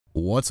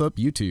What's up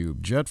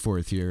YouTube,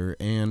 Jetforth here,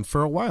 and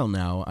for a while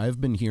now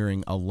I've been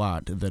hearing a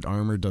lot that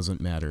armor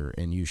doesn't matter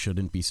and you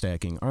shouldn't be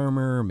stacking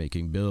armor,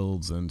 making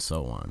builds, and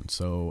so on.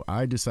 So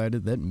I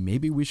decided that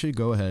maybe we should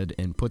go ahead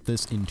and put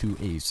this into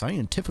a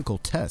scientifical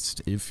test,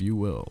 if you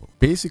will.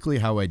 Basically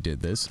how I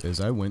did this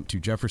is I went to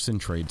Jefferson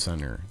Trade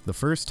Center. The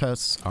first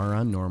tests are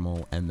on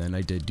normal, and then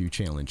I did do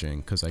challenging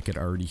because I could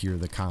already hear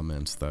the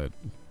comments that,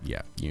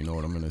 yeah, you know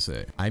what I'm gonna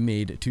say. I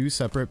made two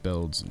separate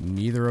builds.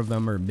 Neither of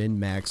them are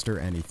min-maxed or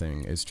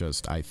anything. It's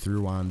just I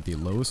threw on the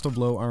lowest of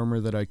low armor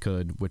that I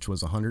could, which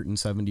was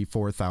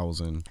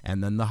 174,000,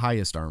 and then the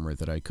highest armor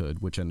that I could,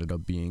 which ended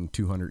up being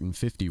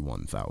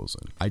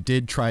 251,000. I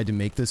did try to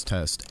make this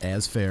test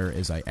as fair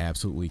as I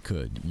absolutely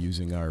could,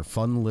 using our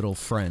fun little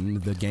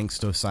friend, the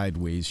Gangsta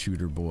Sideways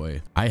Shooter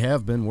Boy. I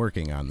have been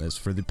working on this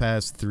for the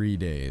past 3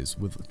 days,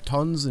 with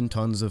tons and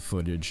tons of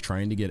footage,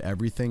 trying to get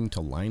everything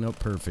to line up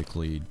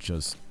perfectly,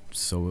 just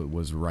so it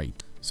was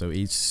right. So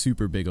a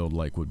super big old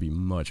like would be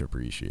much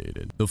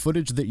appreciated. The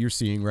footage that you're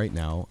seeing right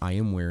now, I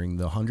am wearing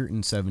the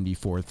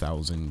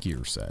 174,000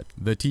 gear set.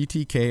 The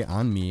TTK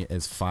on me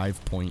is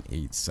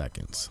 5.8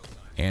 seconds.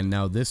 And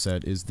now this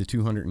set is the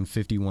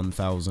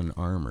 251,000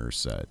 armor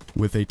set,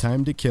 with a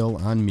time to kill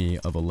on me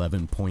of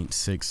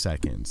 11.6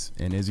 seconds.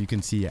 And as you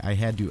can see, I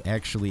had to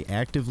actually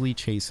actively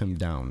chase him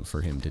down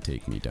for him to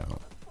take me down.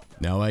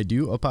 Now I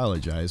do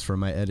apologize for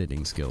my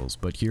editing skills,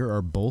 but here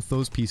are both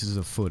those pieces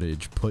of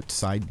footage put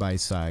side by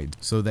side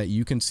so that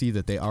you can see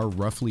that they are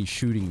roughly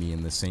shooting me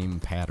in the same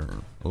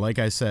pattern. Like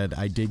I said,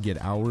 I did get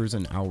hours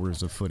and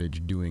hours of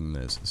footage doing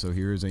this, so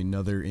here is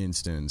another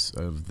instance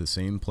of the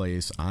same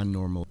place on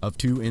normal of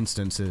two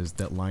instances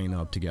that line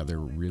up together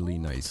really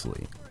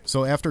nicely.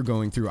 So after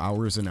going through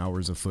hours and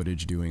hours of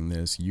footage doing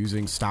this,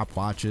 using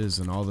stopwatches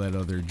and all that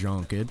other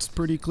junk, it's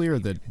pretty clear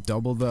that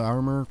double the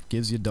armor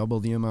gives you double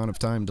the amount of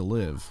time to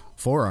live.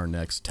 For our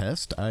next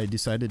test, I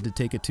decided to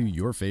take it to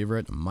your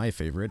favorite, my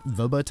favorite,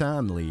 the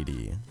Baton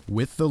Lady.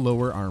 With the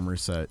lower armor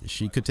set,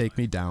 she could take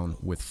me down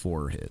with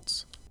 4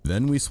 hits.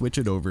 Then we switch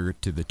it over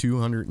to the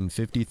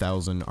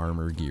 250,000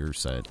 armor gear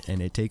set, and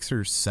it takes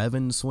her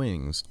 7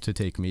 swings to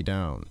take me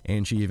down.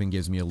 And she even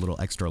gives me a little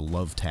extra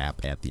love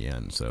tap at the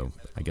end, so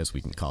I guess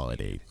we can call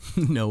it 8.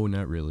 No,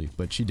 not really,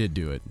 but she did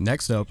do it.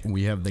 Next up,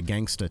 we have the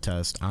Gangsta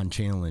test on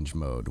challenge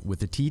mode,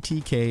 with a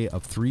TTK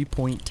of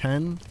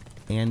 3.10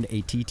 and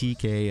a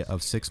TTK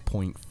of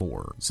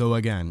 6.4. So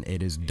again,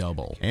 it is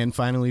double. And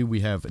finally, we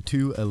have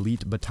 2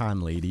 elite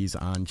baton ladies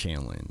on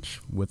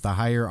challenge. With the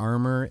higher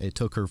armor, it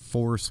took her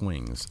 4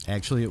 swings.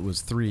 Actually, it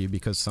was 3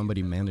 because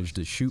somebody managed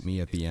to shoot me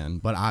at the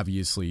end, but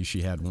obviously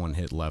she had 1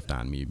 hit left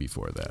on me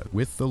before that.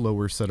 With the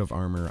lower set of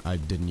armor, I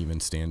didn't even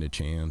stand a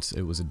chance.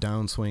 It was a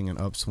downswing, an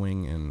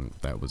upswing, and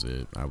that was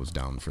it. I was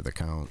down for the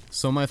count.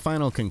 So my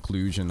final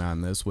conclusion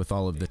on this, with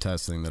all of the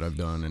testing that I've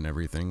done and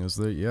everything, is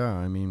that yeah,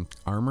 I mean,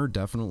 armor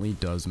definitely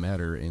does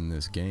matter in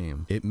this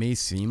game. It may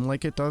seem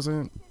like it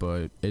doesn't,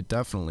 but it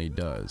definitely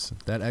does.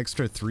 That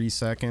extra 3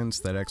 seconds,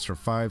 that extra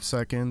 5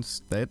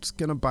 seconds, that's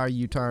gonna buy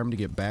you time to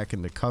get back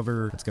into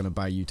cover, it's gonna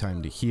buy you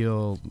time to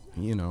heal,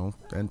 you know,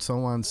 and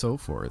so on and so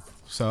forth.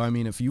 So I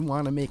mean, if you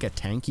want to make a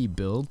tanky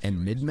build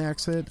and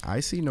mid-max it, I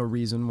see no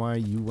reason why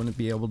you wouldn't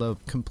be able to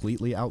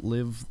completely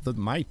outlive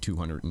my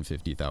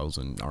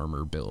 250,000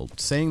 armor build.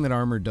 Saying that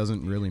armor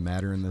doesn't really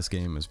matter in this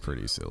game is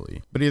pretty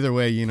silly. But either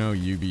way, you know,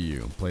 you be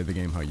you. Play the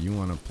game how you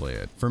want to play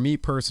it. For me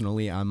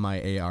personally, on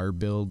my AR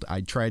build,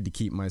 I tried to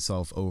keep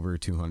myself over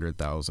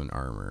 200,000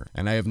 armor.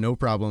 And I have no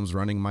problems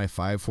running my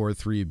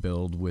 543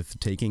 build with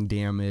taking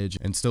damage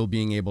and still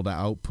being able to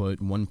output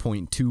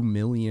 1.2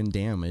 million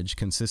damage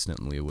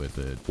consistently with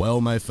it.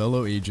 Well, my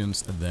fellow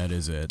agents, that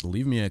is it.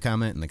 Leave me a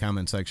comment in the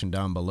comment section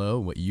down below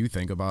what you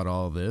think about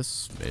all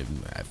this,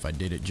 if I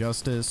did it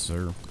justice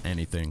or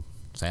anything.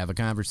 Let's have a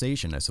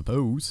conversation, I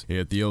suppose.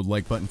 Hit the old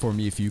like button for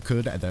me if you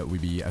could. That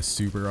would be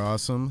super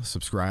awesome.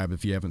 Subscribe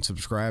if you haven't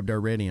subscribed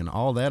already and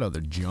all that other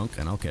junk,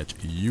 and I'll catch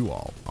you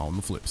all on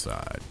the flip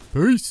side.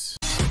 Peace!